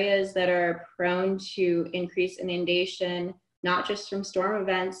 these areas that are prone to increased inundation, not just from storm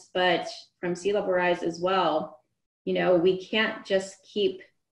events, but from sea level rise as well. You know, we can't just keep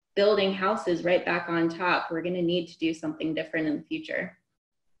building houses right back on top. We're going to need to do something different in the future.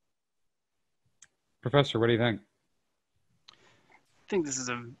 Professor, what do you think? I think this is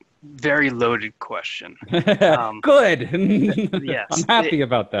a very loaded question. Good. Yes, I'm happy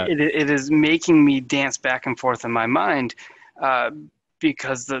about that. It is making me dance back and forth in my mind,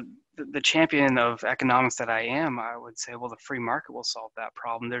 because the champion of economics that I am, I would say, well, the free market will solve that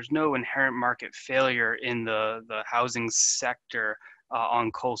problem. There's no inherent market failure in the housing sector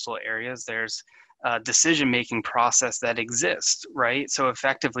on coastal areas. There's a decision-making process that exists, right? So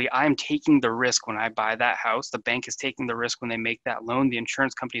effectively, I'm taking the risk when I buy that house. The bank is taking the risk when they make that loan. The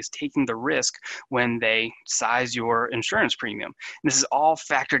insurance company is taking the risk when they size your insurance premium. And this is all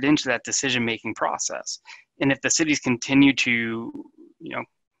factored into that decision-making process. And if the cities continue to,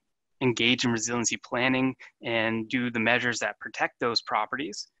 engage in resiliency planning and do the measures that protect those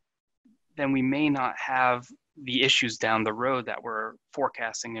properties, then we may not have the issues down the road that we're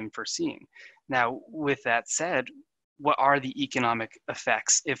forecasting and foreseeing. Now, with that said, what are the economic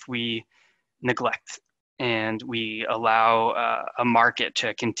effects if we neglect and we allow a market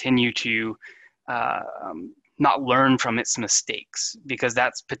to continue to not learn from its mistakes? Because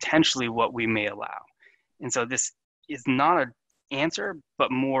that's potentially what we may allow. And so this is not an answer,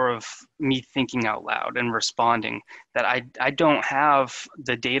 but more of me thinking out loud and responding that I don't have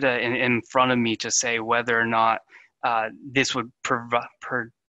the data in front of me to say whether or not this would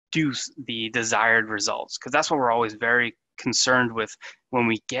produce the desired results, because that's what we're always very concerned with when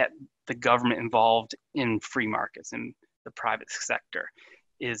we get the government involved in free markets and the private sector,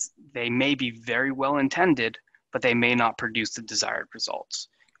 is they may be very well intended, but they may not produce the desired results.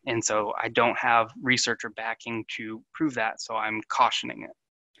 And so I don't have researcher backing to prove that, so I'm cautioning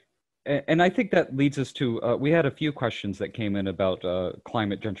it. And I think that leads us to, we had a few questions that came in about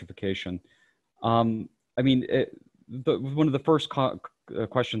climate gentrification. One of the first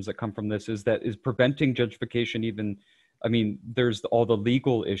questions that come from this is preventing gentrification even, there's all the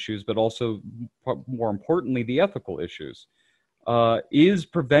legal issues, but also more importantly, the ethical issues. Is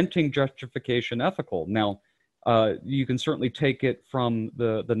preventing gentrification ethical? Now, you can certainly take it from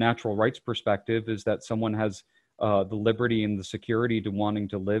the natural rights perspective, is that someone has the liberty and the security to wanting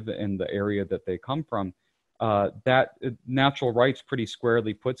to live in the area that they come from. That natural rights pretty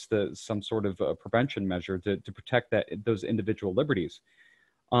squarely puts some sort of prevention measure to protect those individual liberties.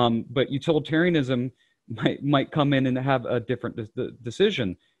 But utilitarianism might come in and have a different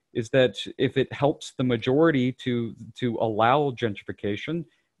decision, is that if it helps the majority to allow gentrification,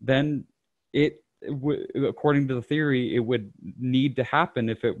 then according to the theory, it would need to happen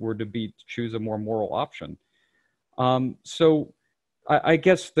if it were to choose a more moral option. So I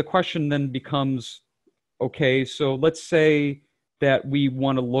guess the question then becomes, okay, so let's say that we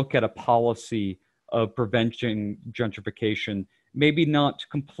want to look at a policy of preventing gentrification, maybe not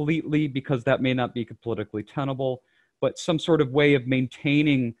completely, because that may not be politically tenable, but some sort of way of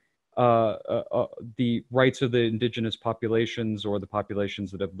maintaining the rights of the indigenous populations or the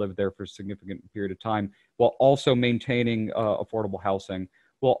populations that have lived there for a significant period of time, while also maintaining affordable housing,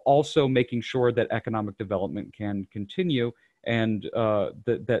 while also making sure that economic development can continue and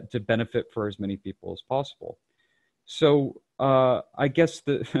that to benefit for as many people as possible. So I guess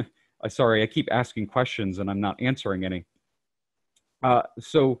sorry, I keep asking questions and I'm not answering any.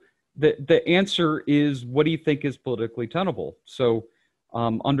 So the answer is, what do you think is politically tenable? So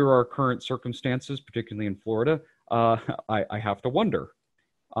under our current circumstances, particularly in Florida, I have to wonder.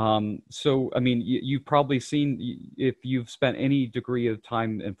 So, I mean, you've probably seen, if you've spent any degree of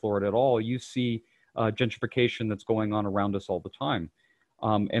time in Florida at all, you see gentrification that's going on around us all the time.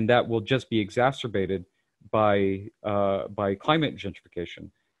 And that will just be exacerbated by climate gentrification.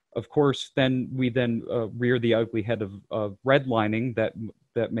 Of course, then we rear the ugly head of redlining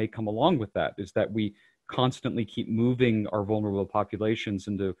that may come along with that, is that we constantly keep moving our vulnerable populations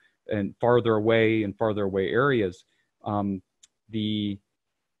into farther away areas. San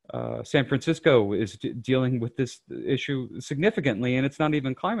Francisco is dealing with this issue significantly, and it's not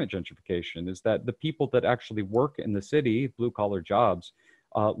even climate gentrification, is that the people that actually work in the city, blue-collar jobs,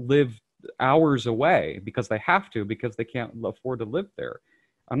 live hours away because they have to, because they can't afford to live there.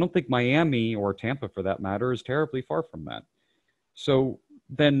 I don't think Miami, or Tampa for that matter, is terribly far from that. So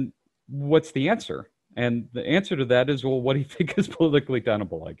then what's the answer? And the answer to that is, well, what do you think is politically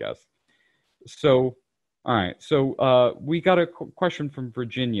tenable, I guess? So, all right. So we got a question from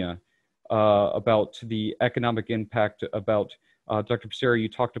Virginia about the economic impact about, Dr. Passeri, you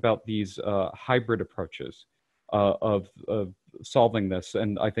talked about these hybrid approaches of solving this.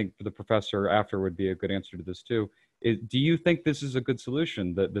 And I think the professor after would be a good answer to this too. Do you think this is a good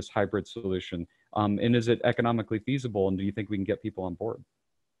solution, this hybrid solution? And is it economically feasible? And do you think we can get people on board?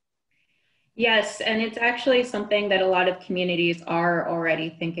 Yes, and it's actually something that a lot of communities are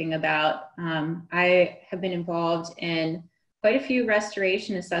already thinking about. I have been involved in quite a few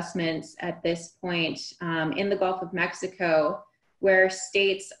restoration assessments at this point in the Gulf of Mexico, where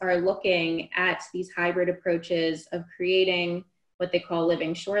states are looking at these hybrid approaches of creating what they call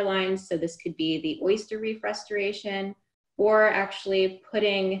living shorelines. So this could be the oyster reef restoration, or actually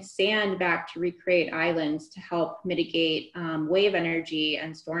putting sand back to recreate islands to help mitigate wave energy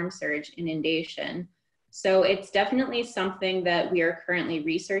and storm surge inundation. So it's definitely something that we are currently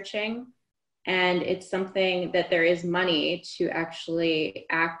researching, and it's something that there is money to actually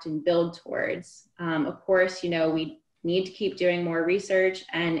act and build towards. Of course, you know, we need to keep doing more research,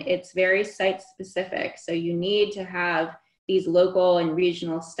 and it's very site specific. So you need to have these local and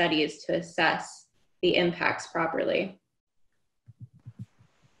regional studies to assess the impacts properly.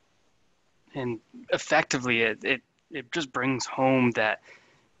 And effectively, it just brings home that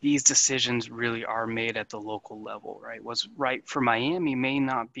these decisions really are made at the local level, right? What's right for Miami may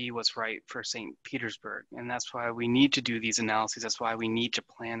not be what's right for St. Petersburg. And that's why we need to do these analyses. That's why we need to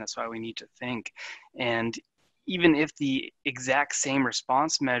plan. That's why we need to think. And even if the exact same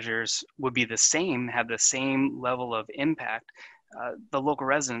response measures would be the same, have the same level of impact, the local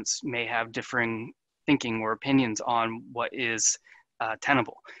residents may have differing thinking or opinions on what is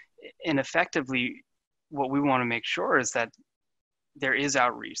tenable. And effectively, what we want to make sure is that there is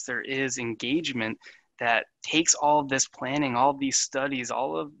outreach, there is engagement that takes all of this planning, all of these studies,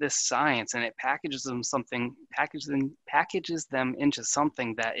 all of this science, and it packages them into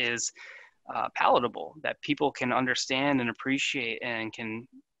something that is palatable, that people can understand and appreciate and can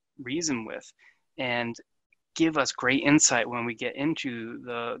reason with, and give us great insight when we get into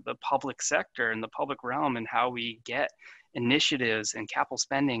the public sector and the public realm, and how we get initiatives and capital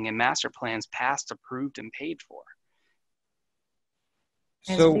spending and master plans passed, approved, and paid for.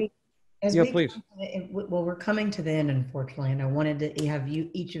 Please. Well, we're coming to the end, unfortunately, and I wanted to have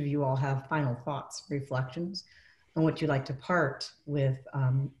each of you all have final thoughts, reflections on what you'd like to part with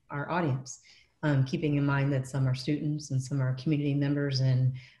our audience, keeping in mind that some are students and some are community members,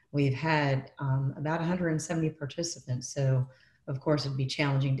 and we've had about 170 participants. So of course it'd be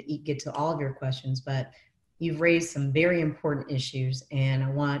challenging to get to all of your questions, but you've raised some very important issues, and I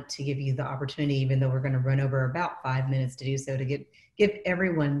want to give you the opportunity, even though we're going to run over about 5 minutes to do so, to give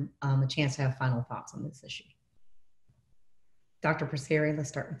everyone a chance to have final thoughts on this issue. Dr. Passeri, let's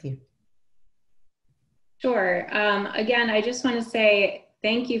start with you. Sure. Again, I just want to say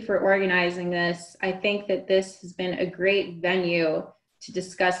thank you for organizing this. I think that this has been a great venue to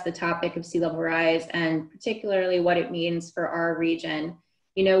discuss the topic of sea level rise, and particularly what it means for our region.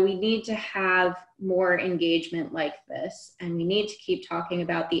 You know, we need to have more engagement like this, and we need to keep talking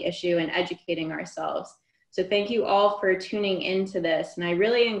about the issue and educating ourselves. So thank you all for tuning into this, and I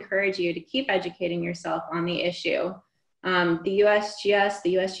really encourage you to keep educating yourself on the issue. The USGS,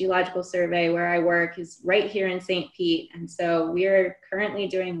 the US Geological Survey, where I work, is right here in St. Pete. And so we're currently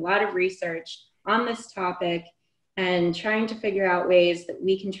doing a lot of research on this topic and trying to figure out ways that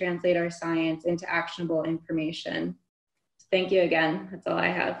we can translate our science into actionable information. Thank you again. That's all I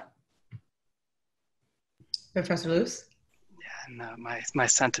have. Professor Luce? Yeah, and my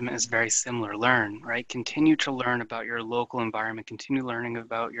sentiment is very similar. Learn, right? Continue to learn about your local environment, continue learning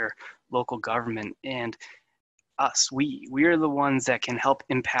about your local government, and us, we are the ones that can help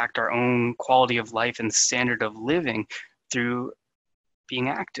impact our own quality of life and standard of living through being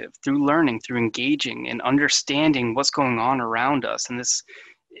active, through learning, through engaging and understanding what's going on around us. And this,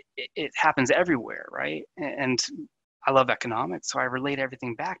 it happens everywhere, right? And I love economics, so I relate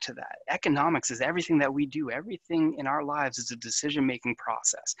everything back to that. Economics is everything that we do. Everything in our lives is a decision-making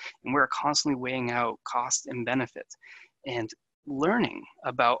process, and we're constantly weighing out costs and benefits and learning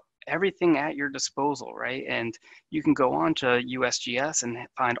about everything at your disposal, right? And you can go on to USGS and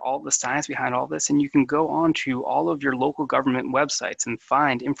find all the science behind all this, and you can go on to all of your local government websites and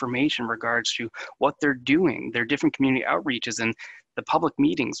find information in regards to what they're doing, their different community outreaches and the public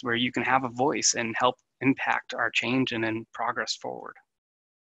meetings where you can have a voice and help impact our change and then progress forward.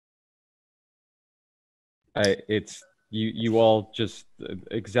 It's you all just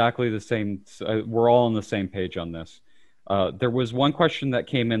exactly the same. We're all on the same page on this. There was one question that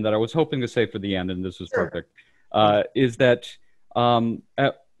came in that I was hoping to say for the end, and this was perfect. Is that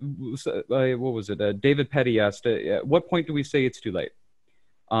what was it? David Petty asked, at what point do we say it's too late?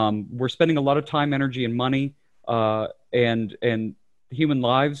 We're spending a lot of time, energy, and money, and human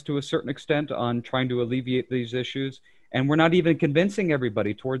lives to a certain extent on trying to alleviate these issues, and we're not even convincing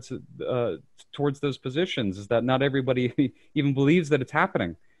everybody towards those positions. Is that not everybody even believes that it's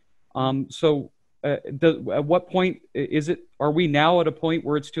happening? At what point is it? Are we now at a point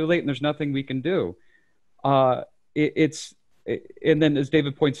where it's too late and there's nothing we can do? And then, as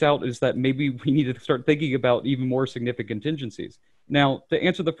David points out, is that maybe we need to start thinking about even more significant contingencies. Now, to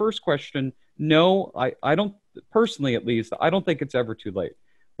answer the first question, no, I don't, personally at least, I don't think it's ever too late.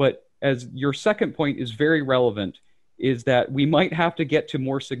 But as your second point is very relevant, is that we might have to get to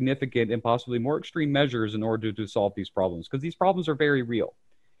more significant and possibly more extreme measures in order to solve these problems, because these problems are very real.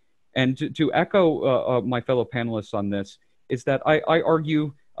 And to echo my fellow panelists on this, is that I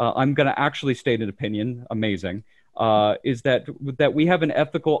argue, I'm going to actually state an opinion, amazing, is that we have an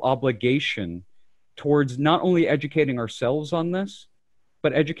ethical obligation towards not only educating ourselves on this,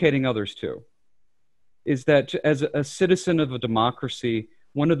 but educating others too. Is that as a citizen of a democracy,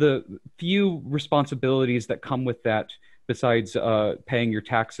 one of the few responsibilities that come with that, besides paying your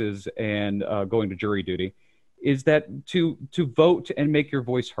taxes and going to jury duty, is that to vote and make your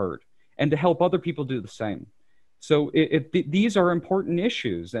voice heard, and to help other people do the same. So these are important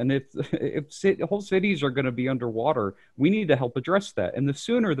issues, and if whole cities are going to be underwater, we need to help address that, and the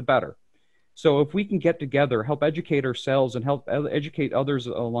sooner the better. So if we can get together, help educate ourselves and help educate others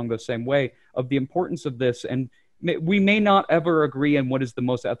along the same way of the importance of this, and we may not ever agree on what is the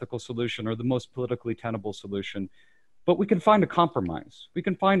most ethical solution or the most politically tenable solution, but we can find a compromise. We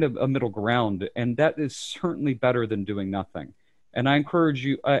can find a middle ground, and that is certainly better than doing nothing. And I encourage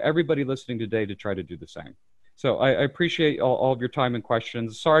you, everybody listening today, to try to do the same. So I appreciate all of your time and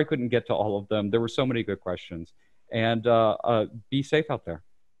questions. Sorry I couldn't get to all of them. There were so many good questions. And be safe out there.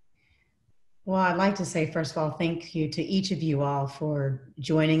 Well, I'd like to say, first of all, thank you to each of you all for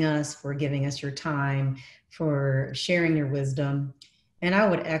joining us, for giving us your time, for sharing your wisdom. And I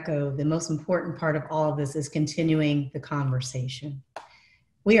would echo the most important part of all of this is continuing the conversation.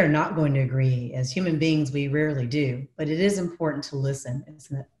 We are not going to agree. As human beings, we rarely do, but it is important to listen.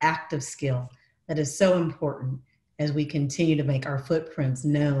 It's an active skill that is so important as we continue to make our footprints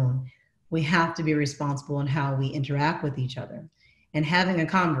known. We have to be responsible in how we interact with each other. And having a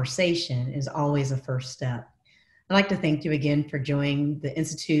conversation is always a first step. I'd like to thank you again for joining the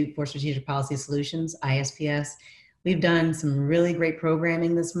Institute for Strategic Policy Solutions, ISPS. We've done some really great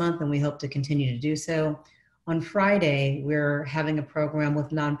programming this month, and we hope to continue to do so. On Friday, we're having a program with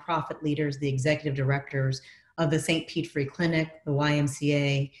nonprofit leaders, the executive directors of the St. Pete Free Clinic, the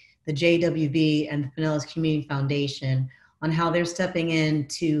YMCA, the JWB, and the Panelists Community Foundation on how they're stepping in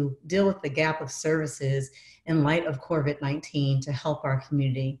to deal with the gap of services in light of COVID-19 to help our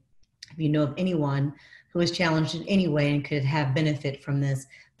community. If you know of anyone who is challenged in any way and could have benefit from this,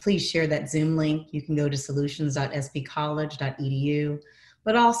 please share that Zoom link. You can go to solutions.spcollege.edu.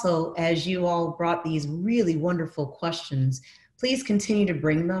 But also, as you all brought these really wonderful questions, please continue to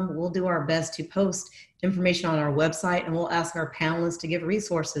bring them. We'll do our best to post information on our website, and we'll ask our panelists to give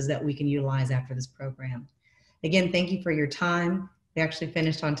resources that we can utilize after this program. Again, thank you for your time. We actually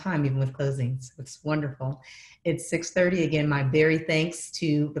finished on time, even with closings. It's wonderful. It's 6:30. Again, my very thanks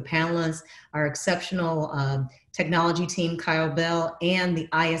to the panelists, our exceptional technology team, Kyle Bell, and the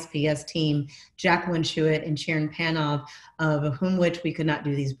ISPS team, Jacqueline Schuett and Sharon Panov, of whom which we could not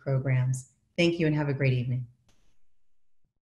do these programs. Thank you and have a great evening.